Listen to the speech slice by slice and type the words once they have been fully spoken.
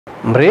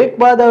Break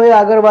બાદ હવે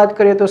આગળ વાત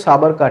કરીએ તો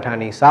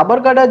સાબરકાંઠાની.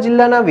 સાબરકાંઠા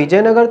જિલ્લાના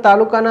વિજયનગર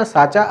તાલુકાના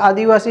સાચા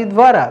આદિવાસી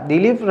દ્વારા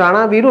દિલીપ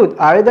રાણા વિરુદ્ધ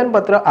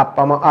આવેદનપત્ર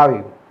આપવામાં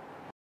આવ્યું.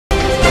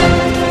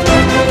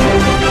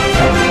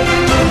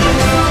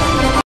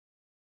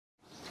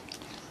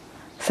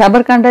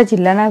 સાબરકાંઠા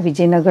જિલ્લાના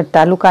વિજયનગર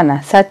તાલુકાના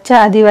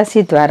સાચા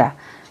આદિવાસી દ્વારા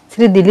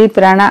શ્રી દિલીપ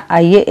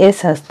રાણા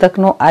IAS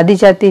હસ્તકનો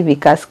આદિજાતિ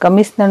વિકાસ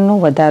કમિશનરનો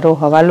વધારો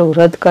હવાલો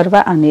રદ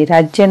કરવા અને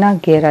રાજ્યના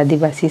ગેર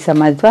આદિવાસી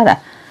સમાજ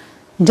દ્વારા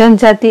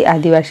જનજાતિ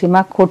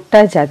આદિવાસીમાં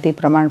ખોટા જાતિ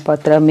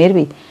પ્રમાણપત્ર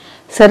મેળવી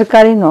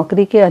સરકારી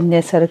નોકરી કે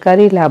અન્ય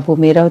સરકારી લાભો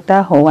મેળવતા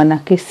હોવાના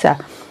કિસ્સા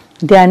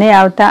ધ્યાને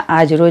આવતા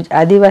આજરોજ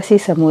આદિવાસી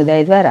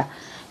સમુદાય દ્વારા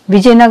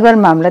વિજયનગર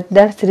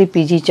મામલતદાર શ્રી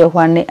PG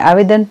ચૌહાણને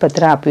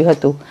આવેદનપત્ર આપ્યું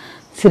હતું.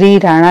 શ્રી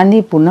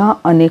રાણાની પુનઃ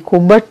અને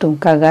ખૂબ જ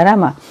ટૂંકા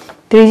ગાળામાં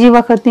ત્રીજી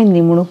વખતની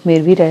નિમણૂક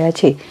મેળવી રહ્યા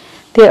છે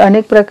તે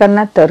અનેક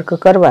પ્રકારના તર્ક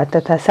કરવા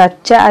તથા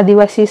સાચા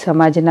આદિવાસી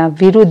સમાજના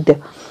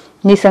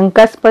વિરુદ્ધની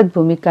શંકાસ્પદ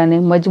ભૂમિકાને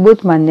મજબૂત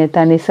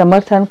માન્યતાને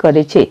સમર્થન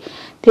કરે છે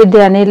તે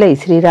ધ્યાને લઈ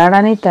શ્રી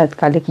રાણાની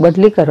તાત્કાલિક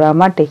બદલી કરવા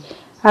માટે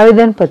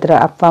આવેદનપત્ર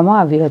આપવામાં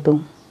આવ્યું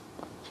હતું.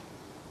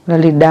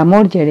 લલિત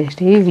ડામોર,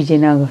 ZSTV,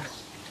 વિજયનગર.